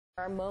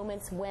are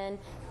moments when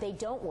they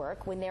don't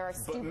work, when there are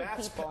stupid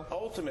Matt's people.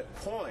 ultimate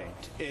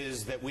point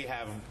is that we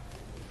have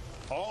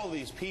all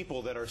these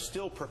people that are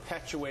still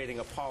perpetuating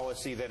a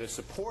policy that is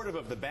supportive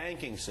of the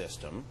banking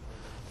system,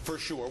 for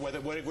sure,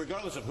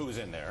 regardless of who's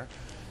in there,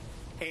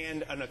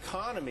 and an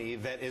economy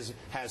that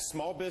has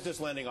small business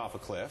lending off a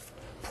cliff,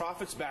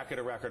 profits back at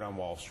a record on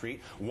Wall Street,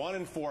 1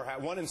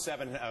 in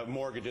 7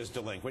 mortgages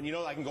delinquent. You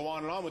know, I can go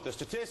on and on with the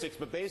statistics,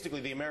 but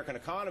basically the American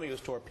economy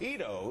was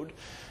torpedoed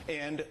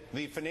and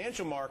the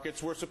financial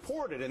markets were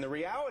supported. And the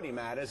reality,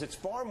 Matt, is it's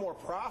far more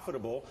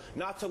profitable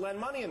not to lend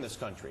money in this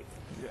country.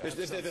 Yeah,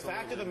 the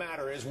fact of the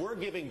matter is we're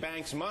giving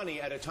banks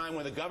money at a time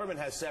when the government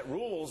has set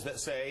rules that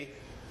say,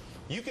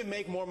 you can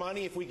make more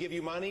money if we give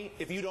you money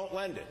if you don't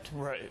lend it.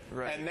 Right,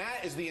 right. And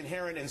that is the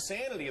inherent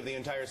insanity of the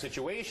entire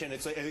situation.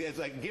 It's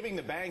like giving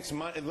the banks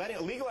money,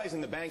 legalizing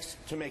the banks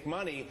to make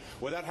money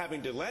without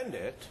having to lend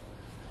it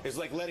is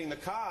like letting the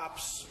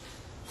cops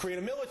create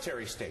a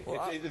military state.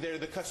 Well, they're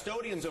the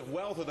custodians of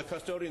wealth or the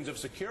custodians of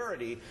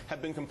security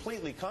have been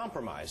completely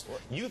compromised.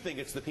 You think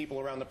it's the people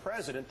around the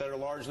president that are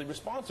largely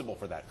responsible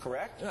for that,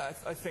 correct? Yeah,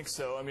 I think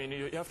so. I mean,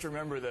 you have to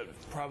remember that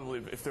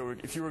probably if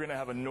you were going to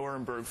have a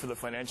Nuremberg for the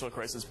financial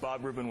crisis,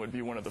 Bob Rubin would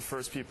be one of the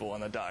first people on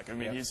the dock. I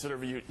mean,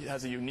 he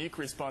has a unique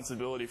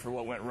responsibility for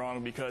what went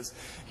wrong because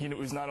he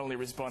was not only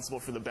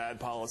responsible for the bad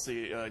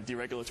policy,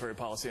 deregulatory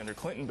policy under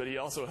Clinton, but he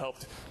also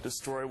helped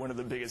destroy one of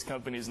the biggest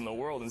companies in the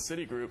world in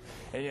Citigroup,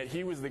 and yet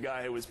he was the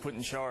guy who was put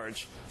in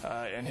charge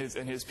and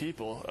his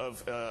people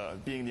of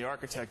being the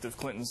architect of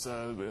Clinton's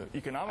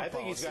economic policy. I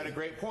think he's got a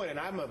great point, and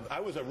I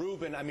was a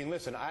Rubin. I mean,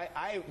 listen,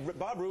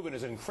 Bob Rubin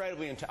is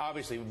incredibly,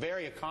 obviously,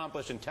 very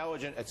accomplished,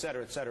 intelligent, et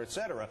cetera, et cetera, et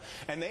cetera.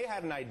 And they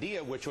had an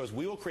idea, which was,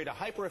 we will create a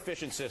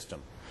hyper-efficient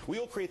system. We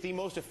will create the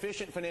most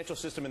efficient financial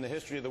system in the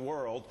history of the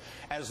world.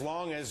 As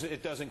long as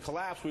it doesn't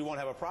collapse, we won't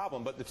have a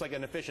problem. But it's like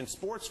an efficient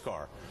sports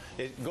car.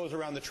 It goes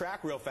around the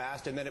track real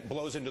fast, and then it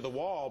blows into the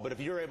wall. But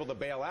if you're able to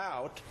bail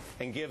out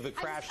and give the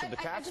crash to the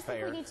taxpayer. I just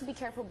think we need to be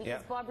careful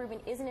because Bob Rubin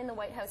isn't in the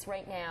White House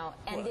right now,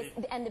 and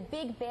and the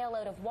big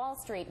bailout of Wall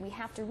Street, we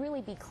have to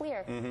really be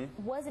clear,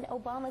 wasn't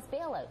Obama's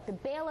bailout. The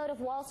bailout of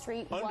Wall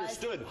Street was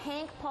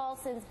Hank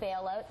Paulson's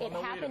bailout. It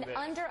happened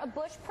under a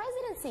Bush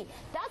presidency.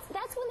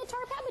 That's when the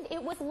TARP happened.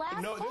 It was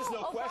last fall. There's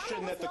no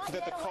question that the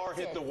car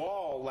hit the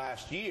wall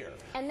last year.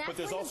 But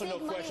there's also no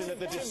question that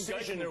the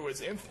decision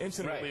was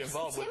intimately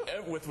involved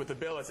with the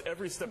bailouts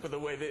every step of the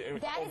way.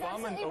 That is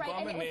absolutely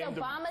right, and it was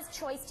Obama's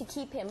choice to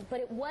keep him, but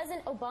it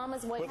wasn't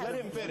Obama's White House. But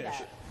let him finish.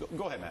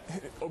 Go ahead, Matt.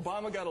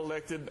 Obama got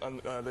elected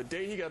on the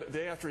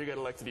day after he got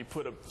elected. He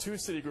put up 2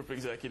 Citigroup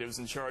executives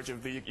in charge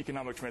of the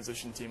economic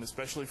transition team,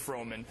 especially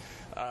Froman.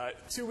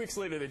 2 weeks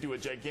later, they do a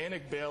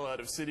gigantic bailout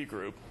of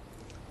Citigroup.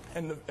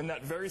 And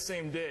that very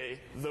same day,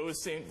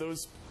 those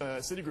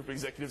Citigroup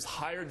executives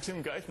hired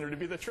Tim Geithner to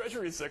be the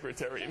Treasury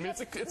Secretary. I mean,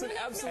 it's an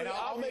absolute. And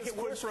I'll make it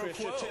worse,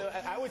 Christian.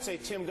 I would say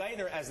Tim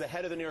Geithner, as the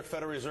head of the New York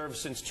Federal Reserve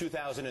since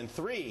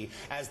 2003,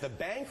 as the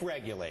bank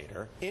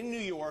regulator in New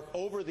York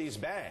over these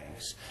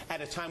banks,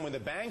 at a time when the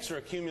banks are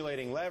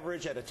accumulating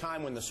leverage, at a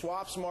time when the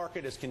swaps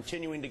market is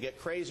continuing to get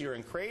crazier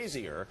and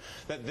crazier,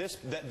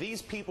 that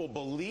these people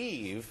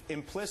believe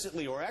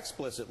implicitly or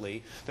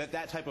explicitly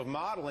that type of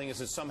modeling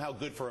is somehow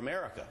good for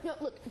America. No,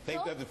 look, they've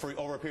done it for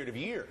over a period of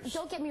years.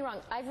 Don't get me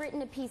wrong. I've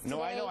written a piece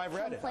today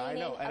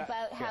complaining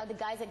about how the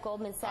guys at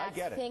Goldman Sachs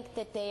think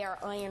that they are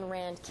Ayn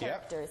Rand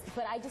characters.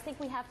 But I just think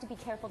we have to be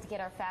careful to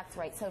get our facts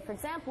right. So, for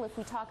example, if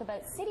we talk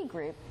about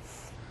Citigroup,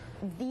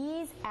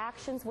 these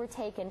actions were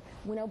taken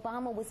when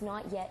Obama was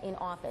not yet in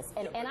office.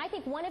 And I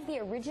think one of the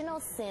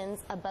original sins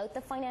about the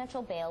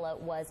financial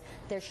bailout was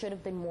there should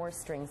have been more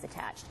strings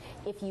attached.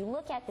 If you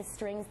look at the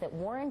strings that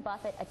Warren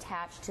Buffett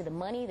attached to the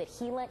money that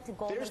he lent to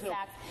Goldman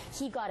Sachs,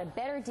 he got a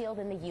better deal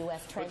than the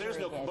U.S. Treasury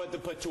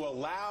did. But to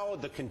allow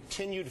the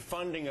continued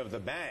funding of the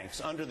banks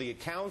under the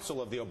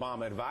counsel of the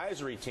Obama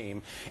advisory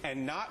team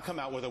and not come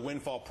out with a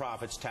windfall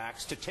profits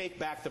tax to take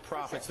back the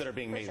profits that are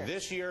being made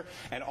this year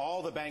and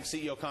all the bank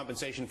CEO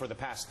compensation for the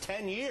past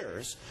 10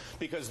 years,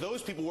 because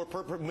those people were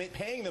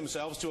paying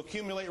themselves to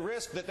accumulate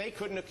risk that they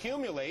couldn't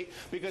accumulate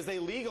because they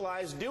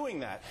legalized doing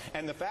that.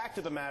 And the fact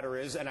of the matter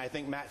is, and I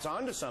think Matt's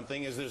onto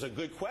something, is there's a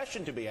good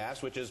question to be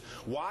asked, which is,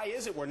 why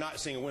is it we're not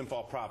seeing a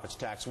windfall profits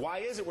tax? Why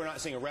is it we're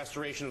not seeing a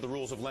restoration of the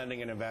rules of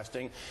lending and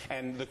investing?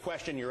 And the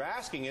question you're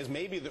asking is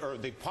maybe,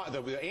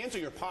 the answer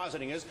you're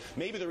positing is,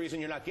 maybe the reason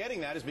you're not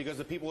getting that is because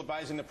the people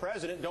advising the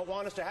president don't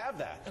want us to have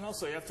that. And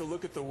also, you have to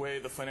look at the way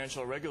the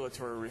financial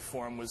regulatory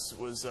reform was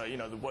you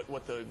know,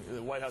 what the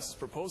White House's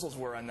proposals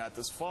were on that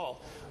this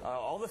fall.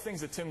 All the things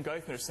that Tim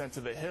Geithner sent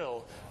to the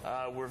Hill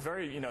were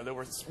very, you know, there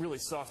were really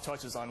soft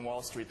touches on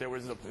Wall Street. There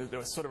was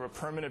sort of a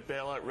permanent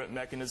bailout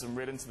mechanism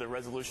written into the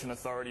resolution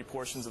authority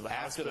portions of the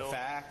House bill. After the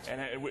fact.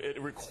 And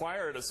it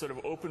required a sort of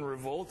open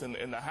revolt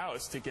in the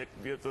House to get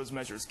those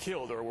measures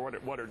killed or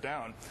watered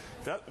down.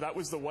 That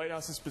was the White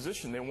House's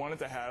position. They wanted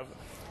to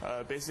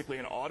have basically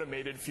an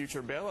automated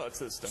future bailout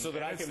system. So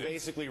that I can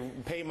basically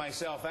pay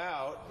myself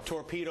out,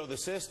 torpedo the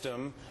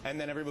system, and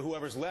then everybody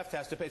whoever's left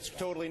has to pay. It's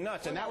totally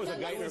nuts. And that was a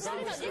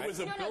it was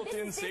a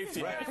built-in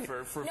safety net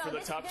for the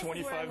top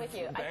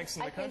 25 banks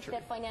in the country. I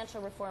think that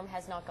financial reform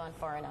has not gone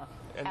far enough.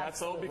 And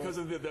that's all because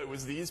of that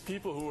was these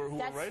people who were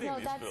writing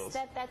these bills.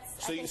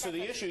 So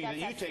the issue that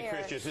you take,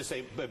 Chris, is to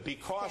say, be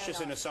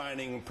cautious in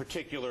assigning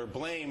particular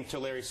blame to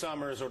Larry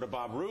Summers or to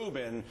Bob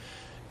Rubin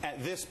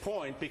at this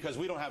point, because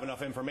we don't have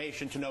enough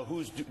information to know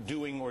who's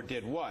doing or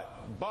did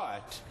what.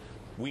 But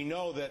we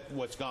know that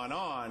what's gone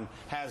on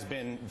has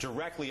been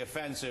directly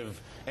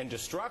offensive and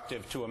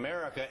destructive to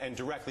America and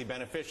directly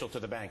beneficial to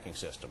the banking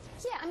system.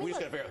 Yeah, I mean, we just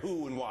got to figure out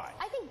who and why.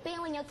 I think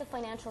bailing out the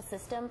financial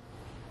system,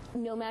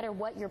 no matter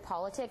what your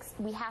politics,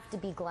 we have to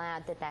be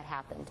glad that that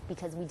happened,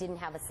 because we didn't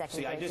have a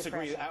second Great I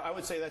disagree. Depression. I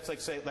would say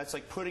that's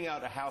like putting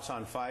out a house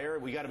on fire.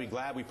 We got to be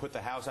glad we put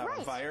the house out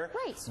on fire.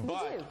 Right,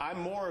 but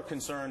I'm more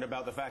concerned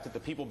about the fact that the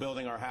people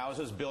building our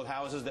houses build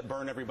houses that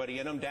burn everybody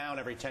in them down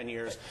every 10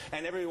 years,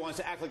 and everybody wants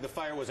to act like the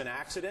fire was an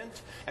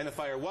accident, and the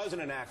fire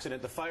wasn't an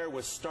accident. The fire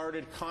was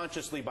started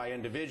consciously by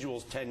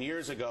individuals 10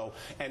 years ago,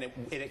 and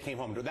it came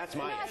home to. That's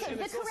my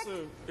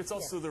issue. It's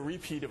also the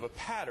repeat of a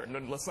pattern.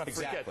 And let's not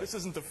forget, this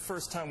isn't the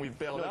first time we've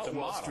bailed out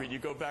Wall Street. You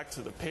go back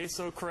to the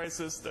peso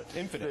crisis, the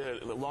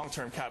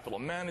long-term capital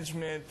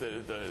management,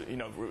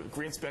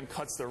 Greenspan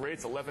cuts the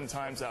rates 11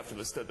 times after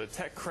the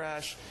tech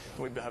crash.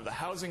 We have the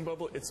housing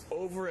bubble. It's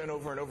over and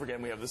over and over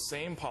again. We have the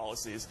same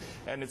policies,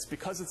 and it's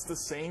because it's the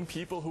same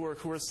people who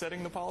are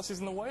setting the policies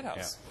in the White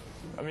House.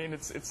 Yeah. I mean,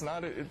 it's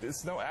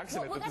no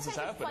accident that this is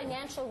happening.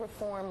 Financial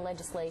reform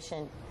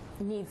legislation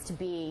needs to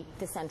be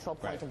the central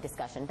point of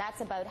discussion. That's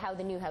about how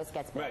the new house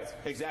gets built. Right,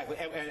 exactly.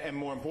 And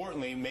more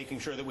importantly, making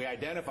sure that we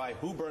identify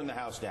who burned the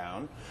house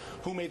down,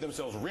 who made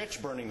themselves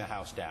rich burning the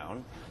house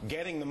down,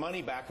 getting the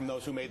money back from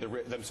those who made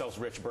themselves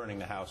rich burning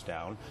the house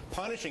down,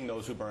 punishing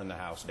those who burned the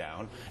house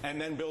down, and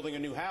then building a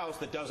new house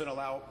that doesn't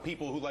allow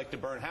people who like to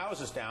burn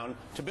houses down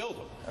to build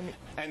them.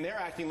 And they're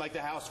acting like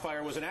the house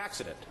fire was an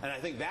accident. And I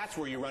think that's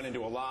where you run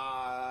into a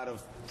lot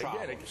of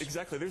problems. Again,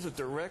 exactly. There's a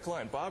direct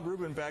line. Bob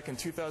Rubin back in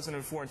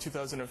 2004 and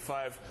 2005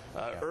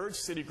 urged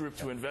Citigroup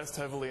to invest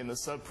heavily in the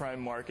subprime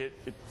market.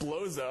 It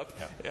blows up.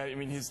 I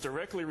mean, he's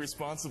directly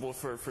responsible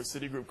for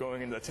Citigroup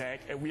going into the tank,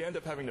 and we end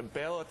up having to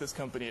bail out this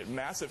company at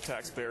massive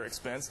taxpayer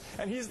expense,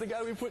 and he's the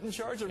guy we put in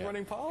charge of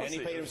running policy. And he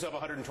paid himself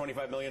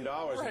 $125 million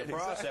in the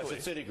process at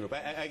Citigroup.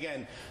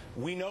 Again,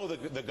 we know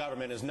the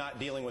government is not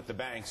dealing with the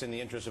banks in the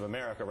interest of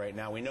America right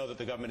now. We know that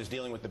the government is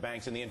dealing with the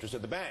banks in the interest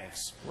of the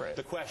banks.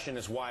 The question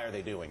is, why are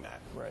they doing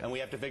that? And we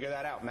have to figure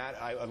that out. Matt,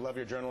 I love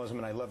your journalism,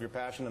 and I love your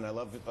passion, and I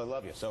love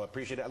you. So I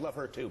appreciate it. I love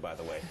her too, by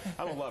the way.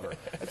 I don't love her.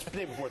 It's the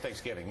day before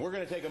Thanksgiving. We're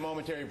going to take a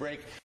momentary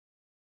break.